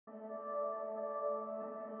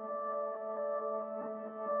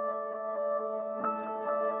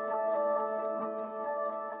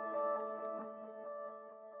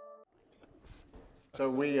So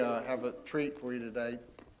we have a treat for you today.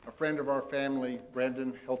 A friend of our family,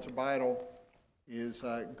 Brandon Hiltibidal, is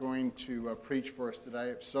going to preach for us today.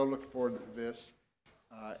 I'm so looking forward to this.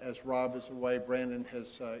 As Rob is away, Brandon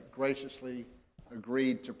has graciously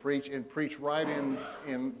agreed to preach and preach right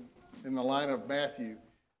in the line of Matthew.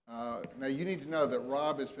 Now, you need to know that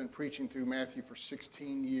Rob has been preaching through Matthew for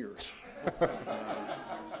 16 years.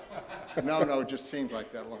 No, it just seems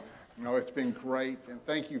like that long. No, it's been great, and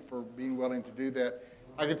thank you for being willing to do that.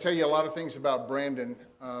 I can tell you a lot of things about Brandon,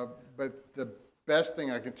 but the best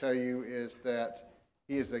thing I can tell you is that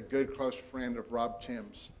he is a good close friend of Rob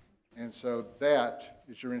Tim's. And so that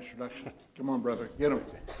is your introduction. Come on, brother, get him.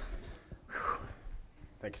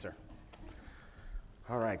 Thank you, sir.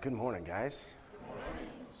 All right, good morning, guys.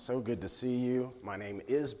 So good to see you. My name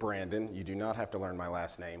is Brandon. You do not have to learn my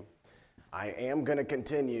last name. I am going to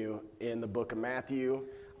continue in the book of Matthew.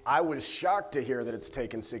 I was shocked to hear that it's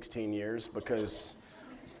taken 16 years because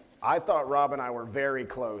I thought Rob and I were very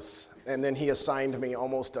close. And then he assigned me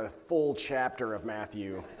almost a full chapter of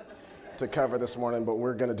Matthew to cover this morning, but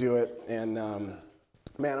we're going to do it. And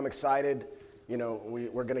man, I'm excited. You know,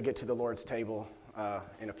 we're going to get to the Lord's table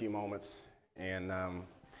in a few moments. And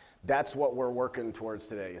that's what we're working towards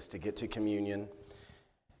today, is to get to communion.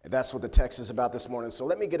 That's what the text is about this morning. So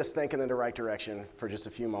let me get us thinking in the right direction for just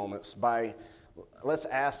a few moments. Let's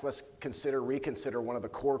reconsider one of the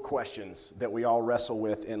core questions that we all wrestle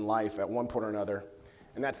with in life at one point or another,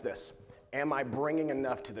 and that's this: am I bringing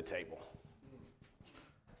enough to the table?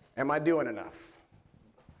 Am I doing enough?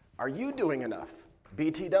 Are you doing enough?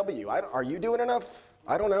 BTW, are you doing enough?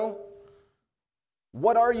 I don't know.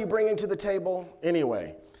 What are you bringing to the table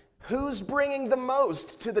anyway? Who's bringing the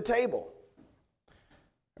most to the table?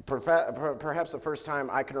 Perhaps the first time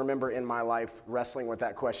I can remember in my life wrestling with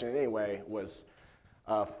that question anyway was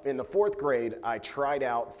in the fourth grade. I tried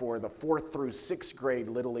out for the 4th through 6th grade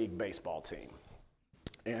Little League baseball team.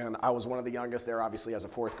 And I was one of the youngest there, obviously, as a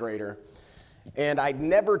 4th grader. And I'd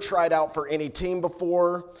never tried out for any team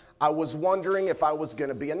before. I was wondering if I was going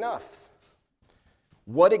to be enough.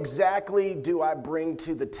 What exactly do I bring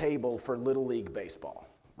to the table for Little League baseball,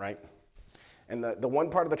 right? And the one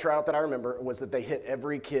part of the tryout that I remember was that they hit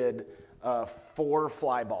every kid 4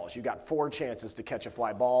 fly balls. You got 4 chances to catch a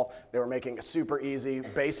fly ball. They were making it super easy,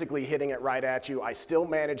 basically hitting it right at you. I still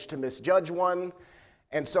managed to misjudge one,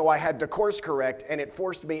 and so I had to course correct, and it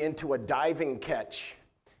forced me into a diving catch,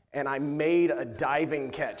 and I made a diving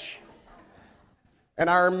catch. And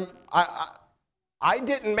I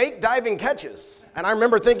didn't make diving catches, and I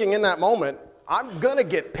remember thinking in that moment, I'm going to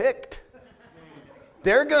get picked.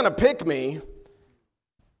 They're going to pick me.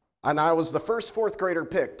 And I was the first 4th grader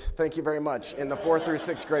picked, thank you very much, in the 4th through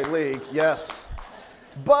 6th grade league, yes.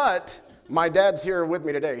 But my dad's here with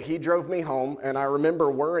me today. He drove me home, and I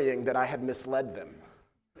remember worrying that I had misled them.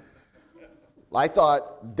 I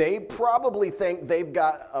thought, they probably think they've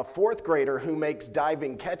got a 4th grader who makes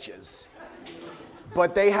diving catches,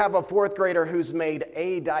 but they have a 4th grader who's made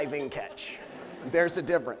a diving catch. There's a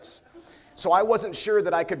difference. So I wasn't sure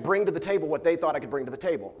that I could bring to the table what they thought I could bring to the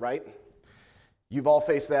table, right? You've all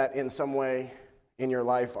faced that in some way in your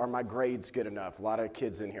life. Are my grades good enough? A lot of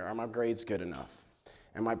kids in here. Are my grades good enough?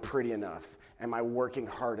 Am I pretty enough? Am I working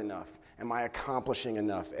hard enough? Am I accomplishing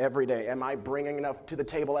enough every day? Am I bringing enough to the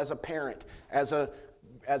table as a parent, as a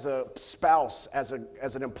spouse, as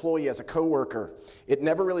an employee, as a coworker? It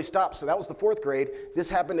never really stops. So that was the 4th grade. This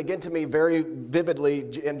happened again to me very vividly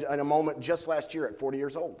in a moment just last year at 40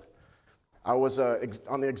 years old. I was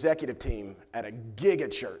on the executive team at a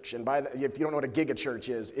giga church. And if you don't know what a giga church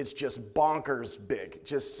is, it's just bonkers big,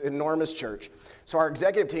 just enormous church. So our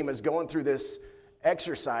executive team is going through this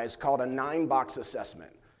exercise called a 9-box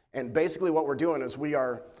assessment. And basically what we're doing is we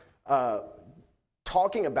are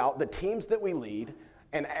talking about the teams that we lead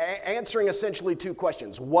and answering essentially 2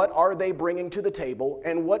 questions. What are they bringing to the table,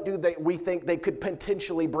 and what do we think they could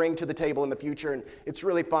potentially bring to the table in the future? And it's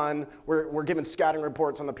really fun. We're giving scouting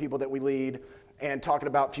reports on the people that we lead and talking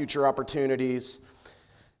about future opportunities.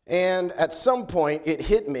 And at some point, it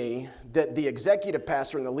hit me that the executive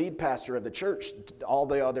pastor and the lead pastor of the church, all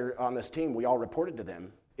the other on this team, we all reported to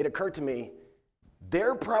them. It occurred to me,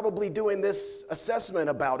 they're probably doing this assessment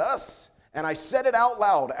about us. And I said it out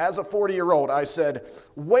loud as a 40-year-old. I said,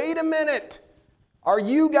 wait a minute. Are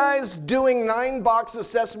you guys doing 9-box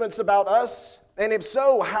assessments about us? And if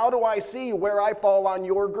so, how do I see where I fall on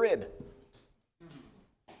your grid?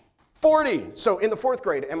 40. So in the 4th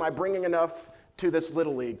grade, am I bringing enough to this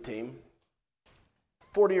Little League team?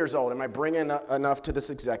 40 years old, am I bringing enough to this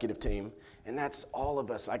executive team? And that's all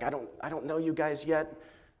of us. Like, I don't know you guys yet.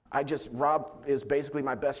 Rob is basically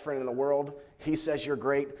my best friend in the world. He says you're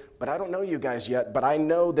great, but I don't know you guys yet. But I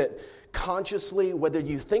know that consciously, whether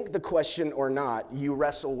you think the question or not, you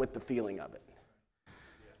wrestle with the feeling of it.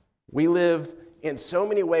 We live in so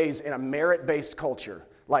many ways in a merit-based culture.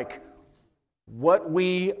 Like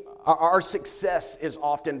our success is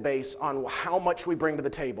often based on how much we bring to the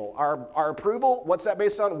table. Our approval, what's that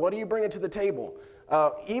based on? What do you bring to the table?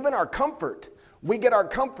 Even our comfort. We get our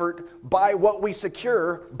comfort by what we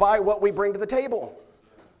secure, by what we bring to the table.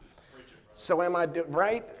 So am I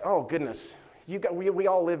right? Oh, goodness. We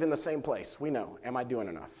all live in the same place. We know. Am I doing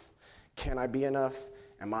enough? Can I be enough?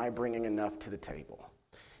 Am I bringing enough to the table?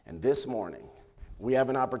 And this morning, we have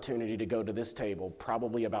an opportunity to go to this table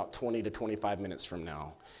probably about 20 to 25 minutes from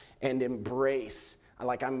now and embrace, I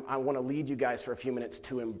want to lead you guys for a few minutes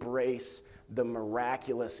to embrace the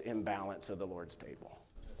miraculous imbalance of the Lord's table.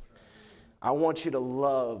 I want you to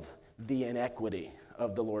love the inequity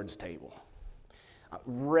of the Lord's table.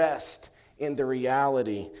 Rest in the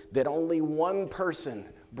reality that only one person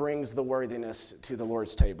brings the worthiness to the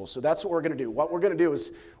Lord's table. So that's what we're going to do. What we're going to do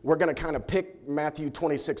is we're going to kind of pick Matthew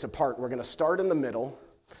 26 apart. We're going to start in the middle,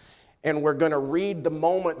 and we're going to read the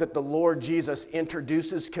moment that the Lord Jesus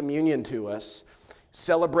introduces communion to us,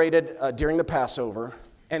 celebrated during the Passover.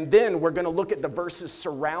 And then we're going to look at the verses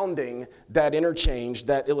surrounding that interchange,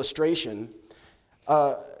 that illustration,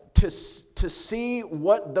 to see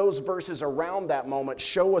what those verses around that moment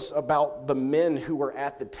show us about the men who were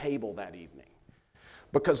at the table that evening.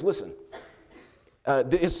 Because listen,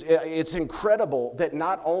 it's incredible that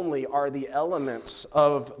not only are the elements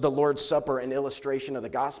of the Lord's Supper an illustration of the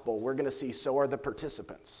gospel, we're going to see so are the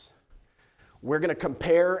participants. We're going to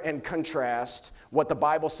compare and contrast what the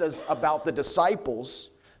Bible says about the disciples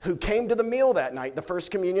who came to the meal that night, the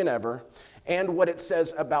first communion ever, and what it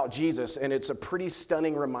says about Jesus. And it's a pretty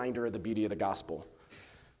stunning reminder of the beauty of the gospel.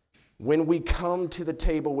 When we come to the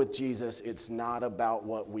table with Jesus, it's not about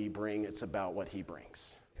what we bring, it's about what he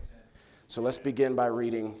brings. So let's begin by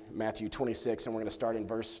reading Matthew 26, and we're going to start in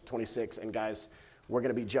verse 26. And guys, we're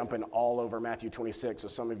going to be jumping all over Matthew 26, so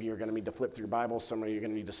some of you are going to need to flip through your Bibles, some of you are going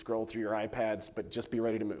to need to scroll through your iPads, but just be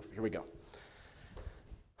ready to move. Here we go.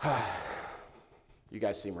 You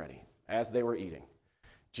guys seem ready. As they were eating,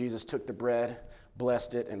 Jesus took the bread,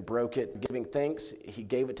 blessed it, and broke it. Giving thanks, he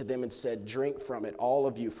gave it to them and said, "Drink from it, all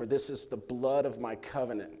of you, for this is the blood of my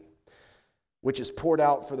covenant, which is poured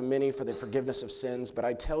out for the many for the forgiveness of sins. But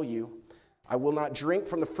I tell you, I will not drink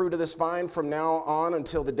from the fruit of this vine from now on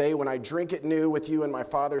until the day when I drink it new with you in my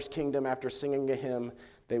Father's kingdom." After singing a hymn,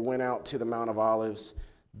 they went out to the Mount of Olives.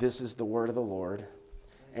 This is the word of the Lord.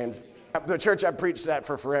 And the church, I preached that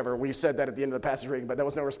for forever. We said that at the end of the passage reading, but there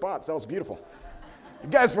was no response. That was beautiful. You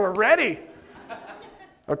guys were ready.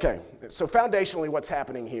 Okay, so foundationally what's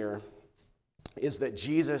happening here is that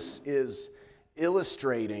Jesus is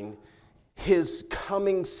illustrating his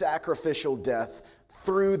coming sacrificial death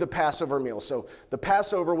through the Passover meal. So the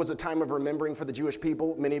Passover was a time of remembering for the Jewish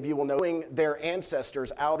people. Many of you will know their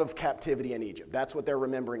ancestors out of captivity in Egypt. That's what they're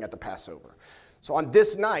remembering at the Passover. So on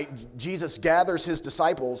this night, Jesus gathers his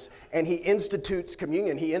disciples and he institutes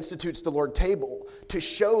communion. He institutes the Lord's table to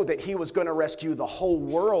show that he was going to rescue the whole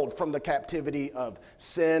world from the captivity of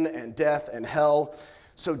sin and death and hell.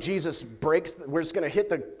 So Jesus we're just going to hit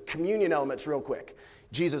the communion elements real quick.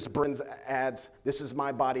 Jesus adds, "This is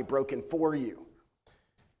my body broken for you."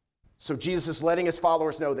 So Jesus is letting his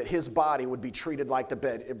followers know that his body would be treated like the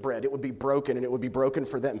bread. It would be broken, and it would be broken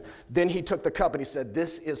for them. Then he took the cup and he said,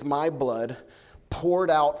 "This is my blood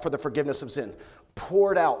poured out for the forgiveness of sin."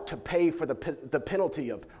 Poured out to pay for the penalty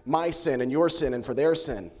of my sin and your sin and for their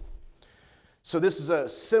sin. So this is a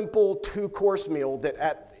simple 2-course meal that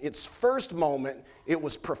at its first moment, it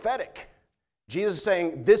was prophetic. Jesus is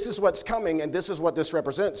saying, this is what's coming and this is what this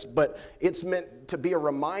represents. But it's meant to be a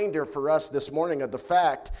reminder for us this morning of the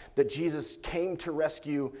fact that Jesus came to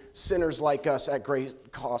rescue sinners like us at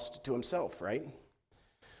great cost to himself, right?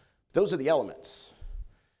 Those are the elements.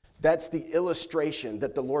 That's the illustration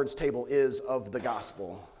that the Lord's table is of the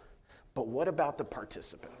gospel. But what about the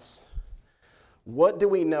participants? What do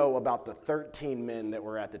we know about the 13 men that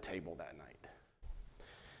were at the table that night?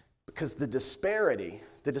 Because the disparity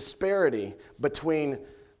between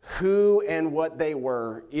who and what they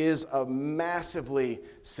were is a massively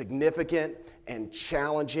significant and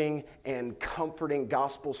challenging and comforting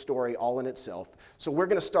gospel story all in itself. So we're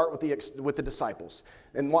going to start with the disciples.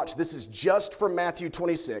 And watch, this is just from Matthew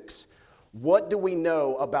 26. What do we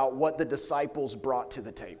know about what the disciples brought to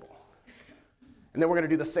the table? And then we're going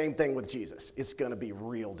to do the same thing with Jesus. It's going to be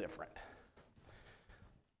real different.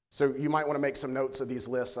 So you might want to make some notes of these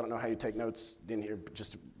lists. I don't know how you take notes in here.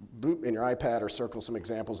 Just boop in your iPad or circle some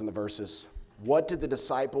examples in the verses. What did the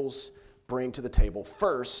disciples bring to the table?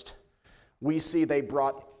 First, we see they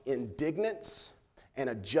brought indignance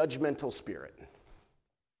and a judgmental spirit.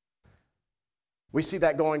 We see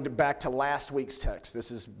that going back to last week's text.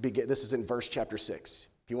 This is in verse chapter 6.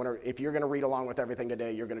 If you're going to read along with everything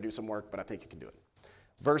today, you're going to do some work, but I think you can do it.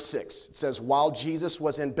 Verse 6, it says, while Jesus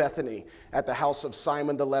was in Bethany at the house of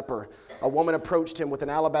Simon the leper, a woman approached him with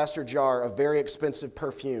an alabaster jar of very expensive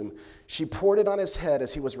perfume. She poured it on his head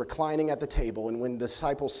as he was reclining at the table, and when the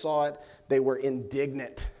disciples saw it, they were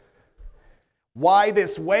indignant. Why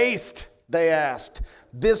this waste? They asked.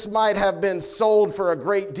 This might have been sold for a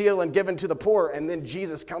great deal and given to the poor. And then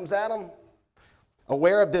Jesus comes at them.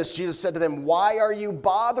 Aware of this, Jesus said to them, why are you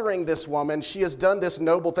bothering this woman? She has done this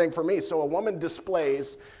noble thing for me. So a woman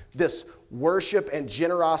displays this worship and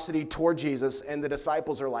generosity toward Jesus, and the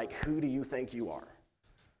disciples are like, who do you think you are?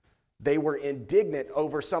 They were indignant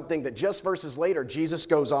over something that just verses later, Jesus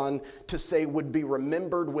goes on to say would be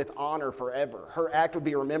remembered with honor forever. Her act would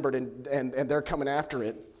be remembered, and they're coming after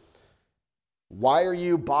it. Why are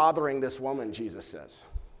you bothering this woman, Jesus says.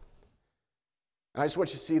 And I just want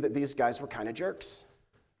you to see that these guys were kind of jerks.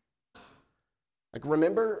 Like,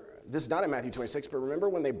 remember, this is not in Matthew 26, but remember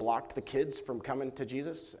when they blocked the kids from coming to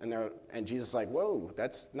Jesus? And Jesus is like, whoa,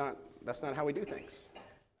 that's not how we do things.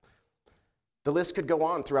 The list could go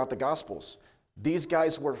on throughout the Gospels. These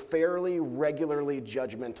guys were fairly regularly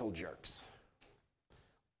judgmental jerks.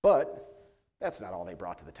 But that's not all they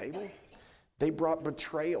brought to the table. They brought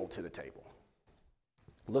betrayal to the table.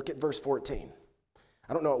 Look at verse 14.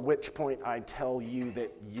 I don't know at which point I tell you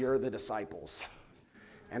that you're the disciples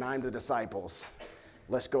and I'm the disciples.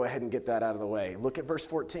 Let's go ahead and get that out of the way. Look at verse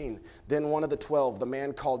 14. Then one of the 12, the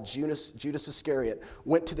man called Judas Iscariot,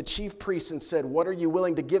 went to the chief priests and said, what are you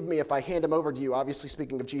willing to give me if I hand him over to you? Obviously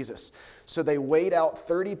speaking of Jesus. So they weighed out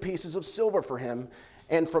 30 pieces of silver for him.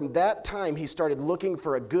 And from that time, he started looking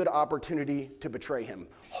for a good opportunity to betray him.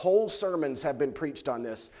 Whole sermons have been preached on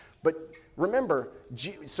this. But remember,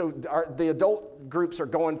 the adult groups are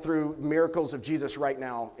going through miracles of Jesus right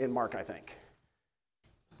now in Mark, I think.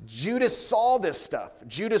 Judas saw this stuff.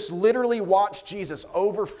 Judas literally watched Jesus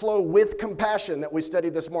overflow with compassion that we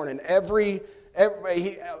studied this morning.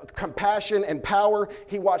 Compassion and power.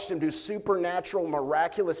 He watched him do supernatural,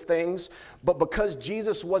 miraculous things. But because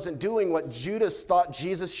Jesus wasn't doing what Judas thought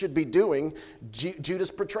Jesus should be doing,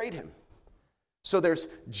 Judas betrayed him. So there's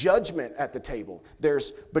judgment at the table.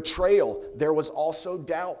 There's betrayal. There was also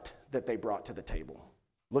doubt that they brought to the table.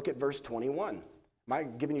 Look at verse 21. Am I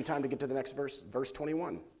giving you time to get to the next verse? Verse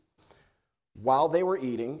 21. While they were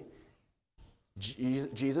eating,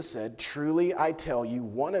 Jesus said, truly I tell you,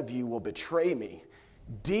 one of you will betray me.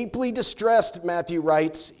 Deeply distressed, Matthew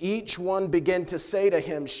writes, each one began to say to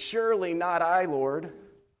him, surely not I, Lord.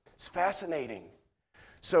 It's fascinating.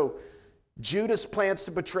 So Judas plans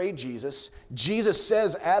to betray Jesus. Jesus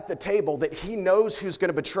says at the table that he knows who's going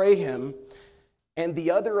to betray him, and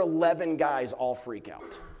the other 11 guys all freak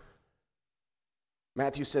out.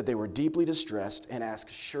 Matthew said they were deeply distressed and asked,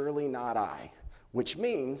 surely not I, which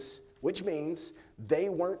means they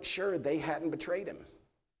weren't sure they hadn't betrayed him,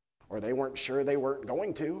 or they weren't sure they weren't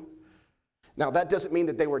going to. Now, that doesn't mean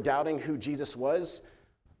that they were doubting who Jesus was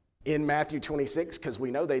in Matthew 26, because we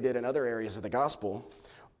know they did in other areas of the gospel.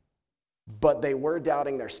 But they were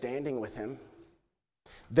doubting their standing with him.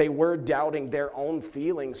 They were doubting their own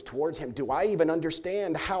feelings towards him. Do I even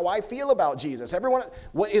understand how I feel about Jesus? Everyone,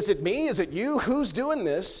 what, is it me? Is it you? Who's doing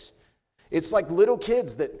this? It's like little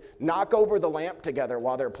kids that knock over the lamp together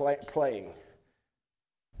while they're playing.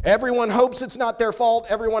 Everyone hopes it's not their fault.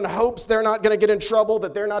 Everyone hopes they're not going to get in trouble,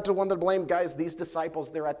 that they're not the one to blame. Guys, these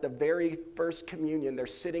disciples, they're at the very first communion. They're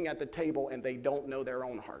sitting at the table and they don't know their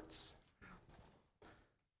own hearts.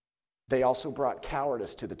 They also brought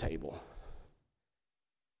cowardice to the table.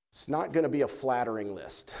 It's not going to be a flattering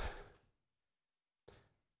list.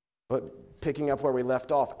 But picking up where we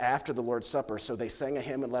left off after the Lord's Supper, so they sang a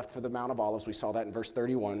hymn and left for the Mount of Olives. We saw that in verse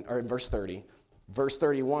 31 or in verse 30. Verse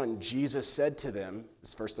 31, Jesus said to them, this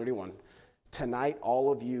is verse 31, tonight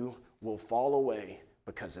all of you will fall away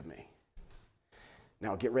because of me.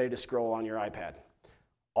 Now get ready to scroll on your iPad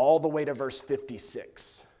all the way to verse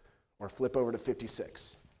 56, or flip over to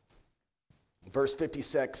 56. Verse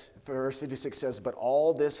 56 says, but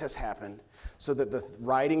all this has happened so that the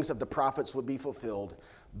writings of the prophets would be fulfilled.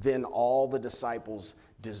 Then all the disciples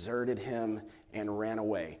deserted him and ran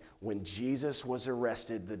away. When Jesus was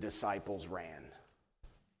arrested, the disciples ran.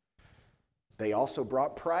 They also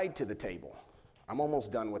brought pride to the table. I'm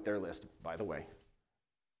almost done with their list, by the way.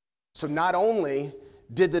 So not only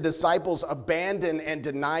did the disciples abandon and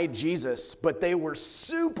deny Jesus, but they were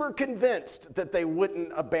super convinced that they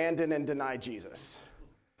wouldn't abandon and deny Jesus.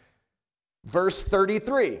 Verse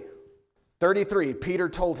 33, Peter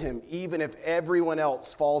told him, even if everyone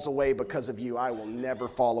else falls away because of you, I will never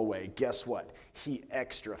fall away. Guess what? He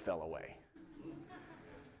extra fell away.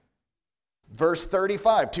 Verse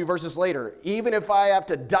 35, 2 verses later, even if I have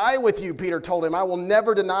to die with you, Peter told him, I will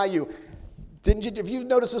never deny you. If you've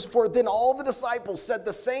noticed this before, then all the disciples said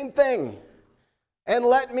the same thing. And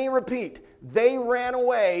let me repeat, they ran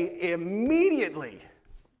away immediately.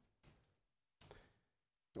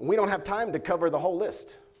 We don't have time to cover the whole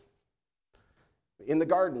list. In the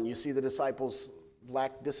garden, you see the disciples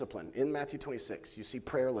lack discipline. In Matthew 26, you see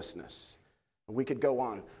prayerlessness. We could go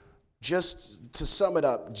on. Just to sum it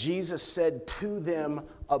up, Jesus said to them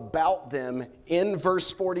about them in verse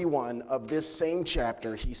 41 of this same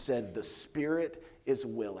chapter, he said, the spirit is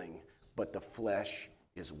willing, but the flesh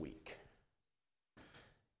is weak.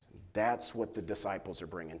 That's what the disciples are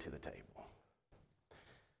bringing to the table.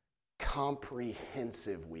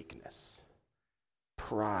 Comprehensive weakness,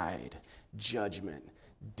 pride, judgment,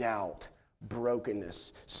 doubt,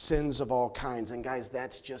 brokenness, sins of all kinds. And guys,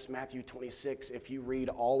 that's just Matthew 26. If you read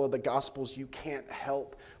all of the Gospels, you can't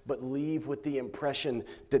help but leave with the impression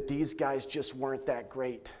that these guys just weren't that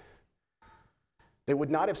great. They would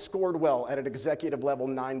not have scored well at an executive level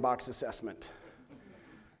 9-box assessment.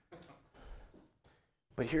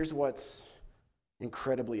 But here's what's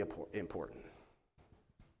incredibly important.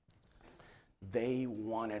 They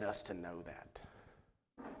wanted us to know that.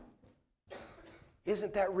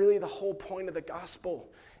 Isn't that really the whole point of the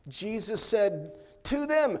gospel? Jesus said to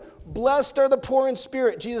them, blessed are the poor in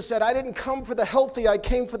spirit. Jesus said, I didn't come for the healthy, I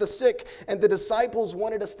came for the sick. And the disciples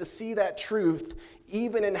wanted us to see that truth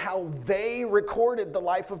even in how they recorded the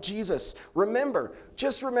life of Jesus.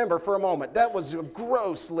 Just remember for a moment, that was a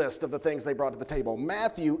gross list of the things they brought to the table.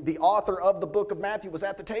 Matthew, the author of the book of Matthew, was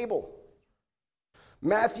at the table.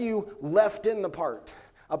 Matthew left in the part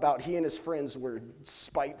about he and his friends were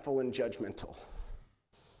spiteful and judgmental.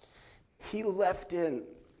 He left in,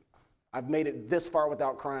 I've made it this far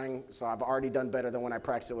without crying, so I've already done better than when I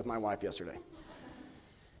practiced it with my wife yesterday.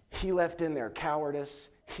 He left in their cowardice.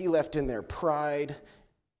 He left in their pride,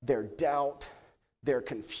 their doubt, their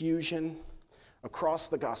confusion. Across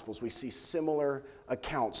the Gospels, we see similar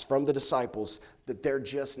accounts from the disciples that they're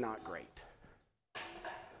just not great.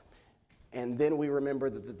 And then we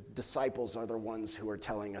remember that the disciples are the ones who are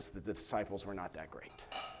telling us that the disciples were not that great.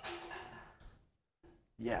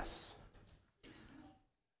 Yes.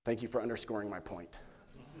 Thank you for underscoring my point.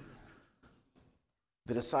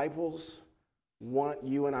 The disciples want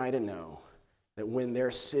you and I to know that when they're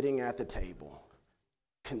sitting at the table,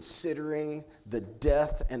 considering the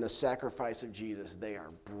death and the sacrifice of Jesus, they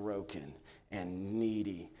are broken and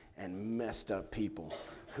needy and messed up people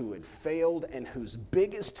who had failed and whose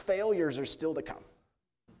biggest failures are still to come.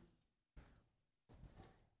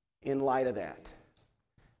 In light of that,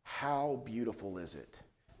 how beautiful is it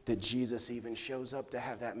that Jesus even shows up to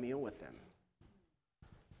have that meal with them?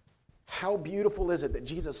 How beautiful is it that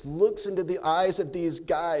Jesus looks into the eyes of these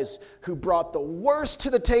guys who brought the worst to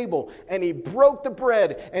the table, and he broke the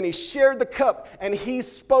bread and he shared the cup and he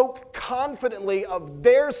spoke confidently of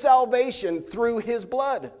their salvation through his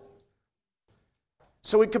blood.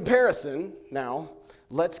 So in comparison, now,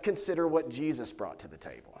 let's consider what Jesus brought to the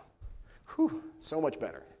table. Whew, so much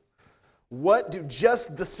better. What do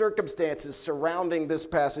just the circumstances surrounding this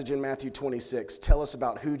passage in Matthew 26 tell us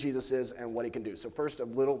about who Jesus is and what he can do? So first,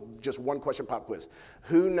 just one question pop quiz.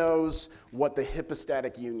 Who knows what the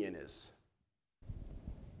hypostatic union is?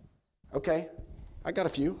 Okay, I got a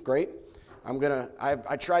few. Great.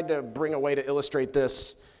 I tried to bring a way to illustrate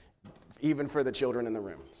this even for the children in the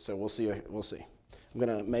room. So we'll see. I'm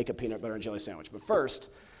going to make a peanut butter and jelly sandwich. But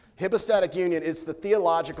first, hypostatic union is the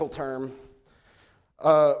theological term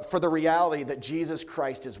for the reality that Jesus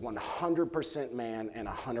Christ is 100% man and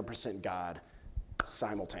 100% God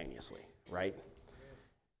simultaneously, right?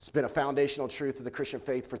 It's been a foundational truth of the Christian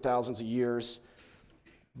faith for thousands of years.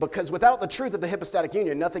 Because without the truth of the hypostatic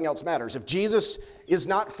union, nothing else matters. If Jesus is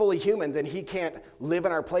not fully human, then he can't live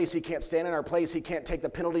in our place, he can't stand in our place, he can't take the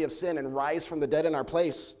penalty of sin and rise from the dead in our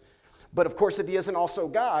place. But of course, if he isn't also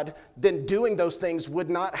God, then doing those things would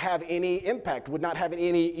not have any impact, would not have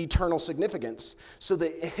any eternal significance. So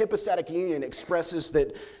the hypostatic union expresses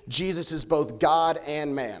that Jesus is both God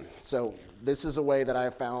and man. So this is a way that I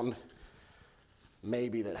have found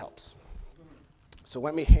maybe that helps. So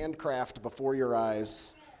let me handcraft before your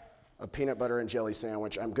eyes a peanut butter and jelly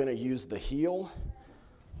sandwich. I'm going to use the heel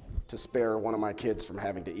to spare one of my kids from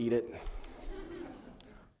having to eat it.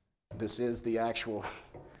 this is the actual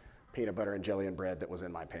peanut butter and jelly and bread that was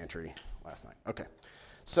in my pantry last night. Okay.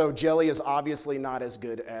 So jelly is obviously not as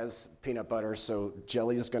good as peanut butter, so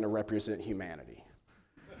jelly is going to represent humanity.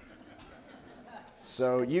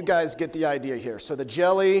 So you guys get the idea here. So the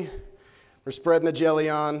jelly, we're spreading the jelly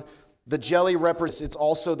on. The jelly represents, it's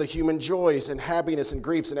also the human joys and happiness and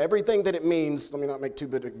griefs and everything that it means, let me not make too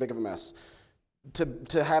big of a mess,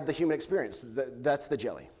 to have the human experience. That's the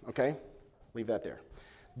jelly, okay? Leave that there.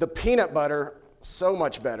 The peanut butter, so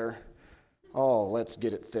much better. Oh, let's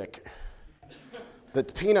get it thick. The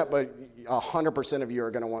peanut butter, 100% of you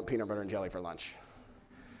are going to want peanut butter and jelly for lunch.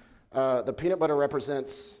 The peanut butter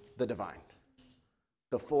represents the divine,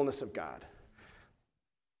 the fullness of God,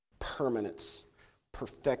 permanence,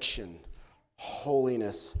 perfection,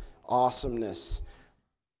 holiness, awesomeness.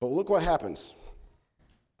 But look what happens.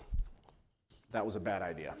 That was a bad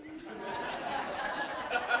idea.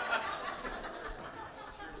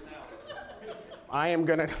 I am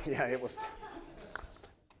going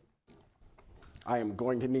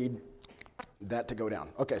to need that to go down.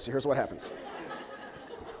 Okay, so here's what happens.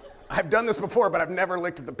 I've done this before, but I've never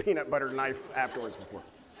licked at the peanut butter knife afterwards before.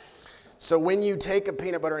 So when you take a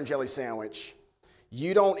peanut butter and jelly sandwich,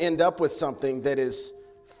 you don't end up with something that is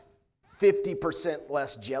 50%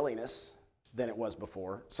 less jelliness than it was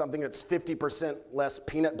before, something that's 50% less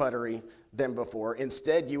peanut buttery than before.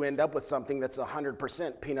 Instead, you end up with something that's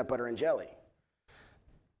 100% peanut butter and jelly.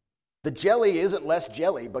 The jelly isn't less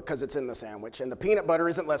jelly because it's in the sandwich, and the peanut butter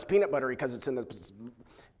isn't less peanut buttery because it's in the...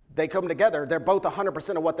 They come together. They're both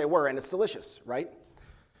 100% of what they were, and it's delicious, right?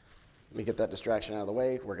 Let me get that distraction out of the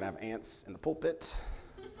way. We're going to have ants in the pulpit.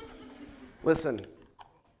 Listen,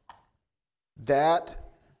 that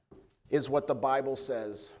is what the Bible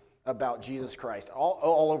says about Jesus Christ.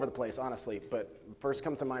 All over the place, honestly, but first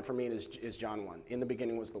comes to mind for me is John 1. In the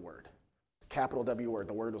beginning was the Word. Capital W Word.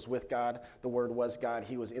 The Word was with God. The Word was God.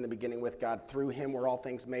 He was in the beginning with God. Through him were all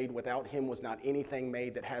things made. Without him was not anything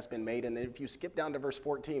made that has been made. And then if you skip down to verse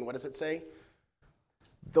 14, what does it say?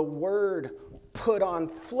 The Word put on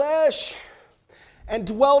flesh and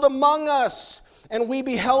dwelt among us, and we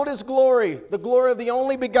beheld his glory, the glory of the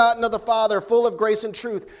only begotten of the Father, full of grace and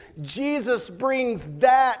truth. Jesus brings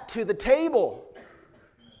that to the table.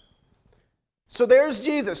 So there's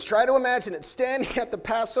Jesus. Try to imagine it, standing at the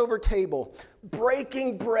Passover table,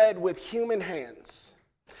 breaking bread with human hands,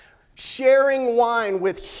 sharing wine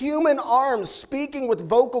with human arms, speaking with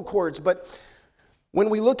vocal cords. But when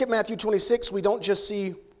we look at Matthew 26, we don't just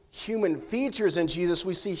see human features in Jesus,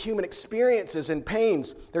 we see human experiences and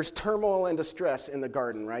pains. There's turmoil and distress in the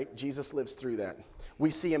garden, right? Jesus lives through that. We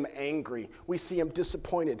see him angry. We see him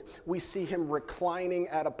disappointed. We see him reclining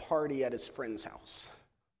at a party at his friend's house.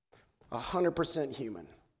 100% human.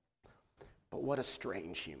 But what a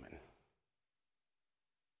strange human.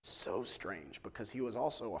 So strange, because he was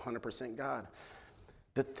also 100% God.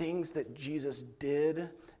 The things that Jesus did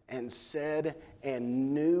and said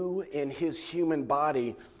and knew in his human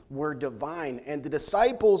body were divine. And the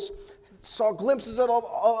disciples saw glimpses of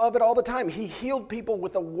it all the time. He healed people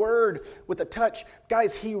with a word, with a touch.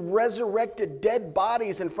 Guys, he resurrected dead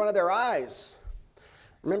bodies in front of their eyes.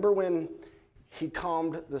 Remember when he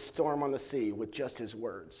calmed the storm on the sea with just his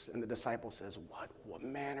words? And the disciple says, what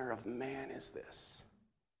manner of man is this?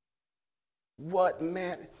 What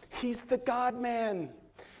man? He's the God-man.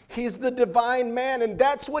 He's the divine man, and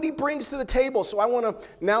that's what he brings to the table. So I want to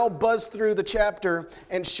now buzz through the chapter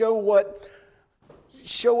and show what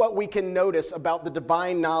we can notice about the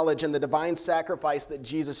divine knowledge and the divine sacrifice that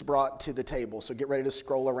Jesus brought to the table. So get ready to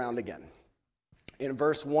scroll around again. In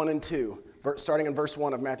verse 1 and 2, starting in verse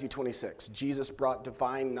 1 of Matthew 26, Jesus brought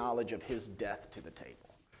divine knowledge of his death to the table.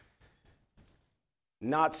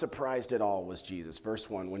 Not surprised at all was Jesus. Verse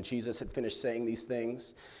 1, when Jesus had finished saying these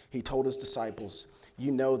things, he told his disciples,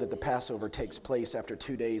 "You know that the Passover takes place after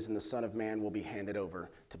 2 days, and the Son of Man will be handed over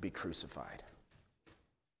to be crucified."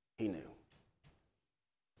 He knew.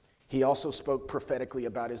 He also spoke prophetically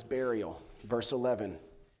about his burial. Verse 11,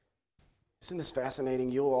 isn't this fascinating?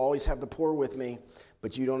 "You'll always have the poor with me,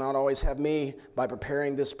 but you do not always have me. By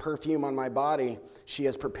preparing this perfume on my body, she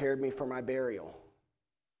has prepared me for my burial."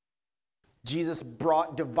 Jesus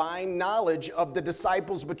brought divine knowledge of the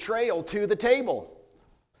disciples' betrayal to the table.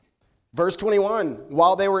 Verse 21,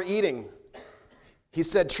 while they were eating, he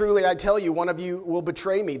said, "Truly I tell you, one of you will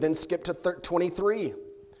betray me." Then skip to 23.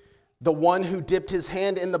 "The one who dipped his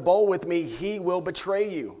hand in the bowl with me, he will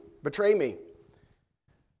betray me."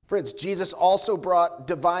 Friends, Jesus also brought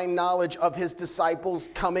divine knowledge of his disciples'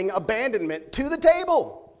 coming abandonment to the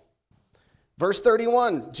table. Verse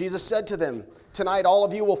 31, Jesus said to them, "Tonight all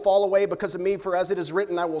of you will fall away because of me, for as it is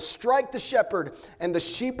written, I will strike the shepherd, and the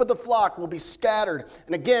sheep of the flock will be scattered."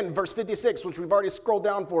 And again, verse 56, which we've already scrolled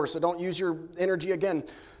down for, so don't use your energy again.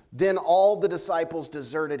 Then all the disciples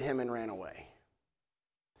deserted him and ran away.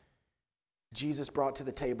 Jesus brought to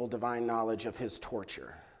the table divine knowledge of his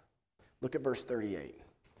torture. Look at verse 38.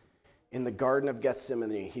 In the Garden of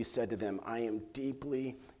Gethsemane, he said to them, "I am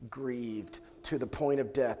deeply grieved to the point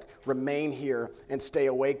of death. Remain here and stay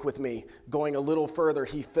awake with me." Going a little further,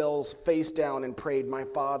 he fell face down and prayed, "My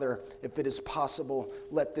Father, if it is possible,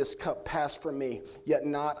 let this cup pass from me. Yet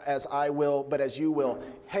not as I will, but as you will."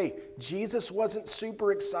 Hey, Jesus wasn't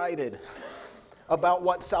super excited about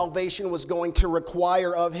what salvation was going to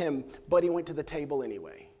require of him, but he went to the table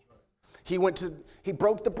anyway. He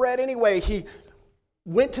broke the bread anyway. He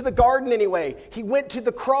went to the garden anyway. He went to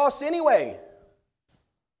the cross anyway.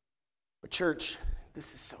 But church,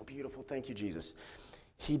 this is so beautiful. Thank you, Jesus.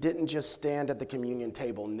 He didn't just stand at the communion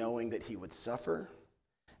table knowing that he would suffer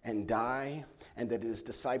and die and that his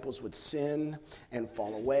disciples would sin and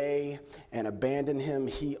fall away and abandon him.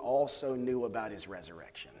 He also knew about his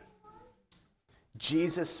resurrection.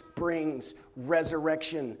 Jesus brings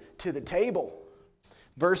resurrection to the table.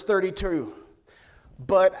 Verse 32.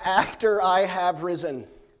 But after I have risen,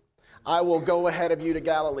 I will go ahead of you to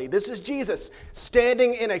Galilee. This is Jesus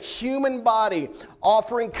standing in a human body,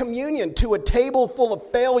 offering communion to a table full of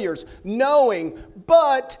failures, knowing,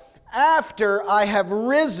 but after I have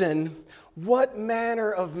risen, what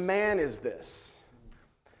manner of man is this?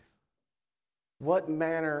 What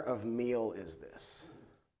manner of meal is this?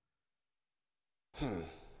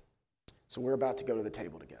 So we're about to go to the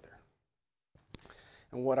table together.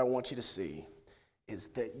 And what I want you to see is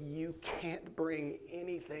that you can't bring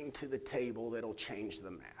anything to the table that'll change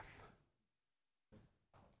the math.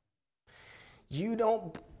 You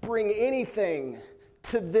don't bring anything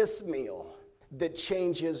to this meal that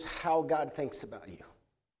changes how God thinks about you.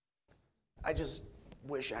 I just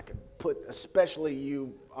wish I could put, especially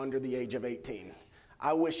you under the age of 18,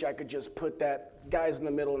 I wish I could just put that, guys in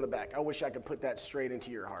the middle and the back, I wish I could put that straight into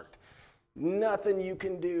your heart. Nothing you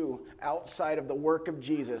can do outside of the work of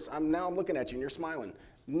Jesus. I'm looking at you and you're smiling.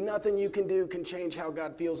 Nothing you can do can change how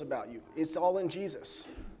God feels about you. It's all in Jesus.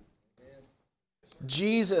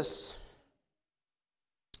 Jesus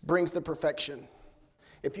brings the perfection.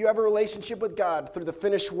 If you have a relationship with God through the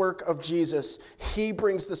finished work of Jesus, He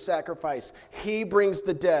brings the sacrifice. He brings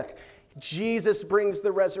the death. Jesus brings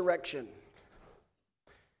the resurrection.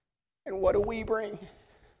 And what do we bring?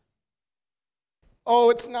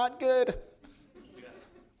 Oh, it's not good.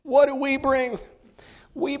 What do we bring?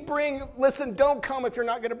 We bring, listen, don't come if you're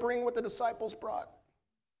not going to bring what the disciples brought.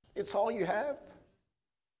 It's all you have.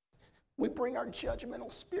 We bring our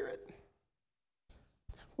judgmental spirit.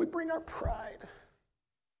 We bring our pride.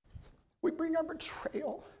 We bring our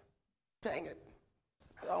betrayal. Dang it.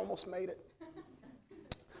 I almost made it.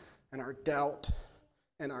 And our doubt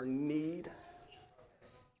and our need.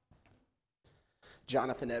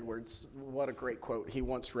 Jonathan Edwards, what a great quote. He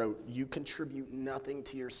once wrote, "You contribute nothing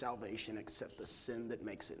to your salvation except the sin that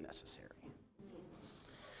makes it necessary."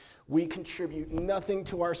 We contribute nothing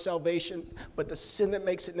to our salvation but the sin that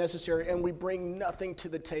makes it necessary, and we bring nothing to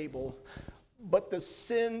the table but the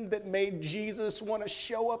sin that made Jesus want to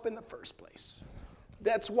show up in the first place.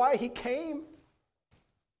 That's why He came.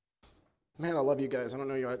 Man, I love you guys. I don't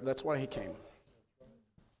know you. That's why He came.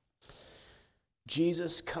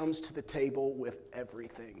 Jesus comes to the table with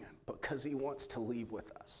everything because He wants to leave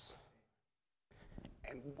with us.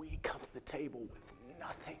 And we come to the table with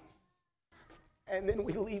nothing. And then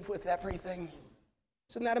we leave with everything.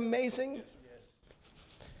 Isn't that amazing? Yes.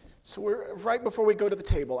 So we're right before we go to the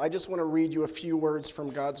table, I just want to read you a few words from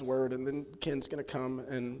God's Word, and then Ken's going to come,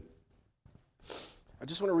 and I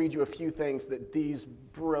just want to read you a few things that these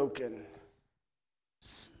broken,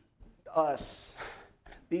 us,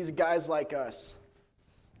 these guys like us,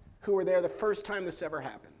 who were there the first time this ever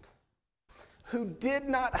happened, who did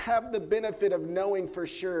not have the benefit of knowing for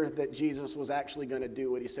sure that Jesus was actually going to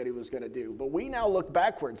do what He said He was going to do. But we now look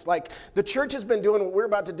backwards. Like the church has been doing what we're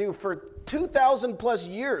about to do for 2,000 plus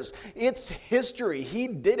years. It's history. He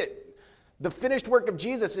did it. The finished work of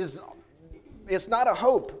Jesus it's not a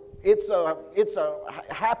hope. It's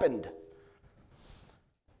happened.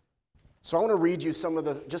 So I want to read you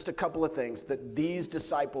just a couple of things that these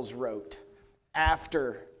disciples wrote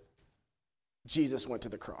after Jesus went to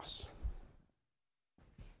the cross.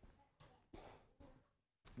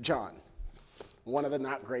 John, one of the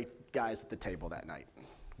not great guys at the table that night,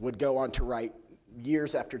 would go on to write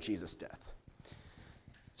years after Jesus' death.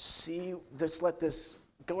 Let this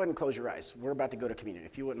go ahead and close your eyes. We're about to go to communion.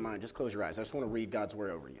 If you wouldn't mind, just close your eyes. I just want to read God's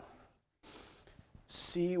word over you.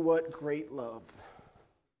 See what great love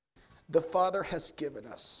the Father has given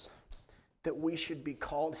us, that we should be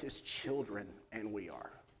called his children, and we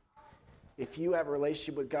are. If you have a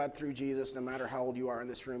relationship with God through Jesus, no matter how old you are in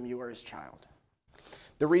this room, you are his child.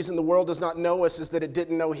 The reason the world does not know us is that it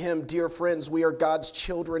didn't know him. Dear friends, we are God's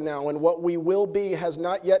children now, and what we will be has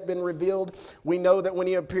not yet been revealed. We know that when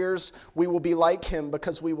he appears, we will be like him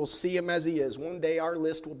because we will see him as he is. One day our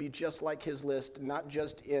list will be just like his list, not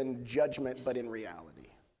just in judgment, but in reality.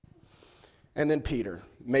 And then Peter,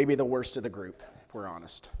 maybe the worst of the group, if we're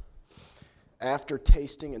honest. After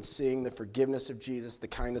tasting and seeing the forgiveness of Jesus, the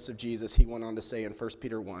kindness of Jesus, he went on to say in 1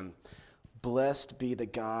 Peter 1, blessed be the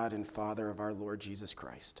God and Father of our Lord Jesus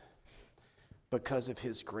Christ. Because of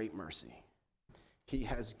his great mercy, he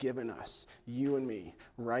has given us, you and me,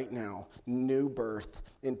 right now, new birth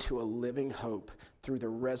into a living hope through the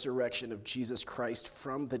resurrection of Jesus Christ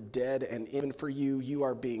from the dead. And even for you, you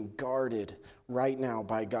are being guarded right now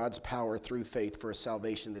by God's power through faith for a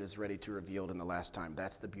salvation that is ready to be revealed in the last time.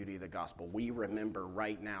 That's the beauty of the gospel. We remember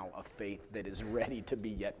right now a faith that is ready to be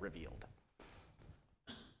yet revealed.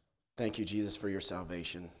 Thank you, Jesus, for your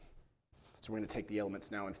salvation. So we're going to take the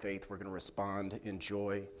elements now in faith. We're going to respond in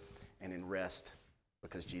joy and in rest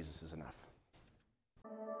because Jesus is enough.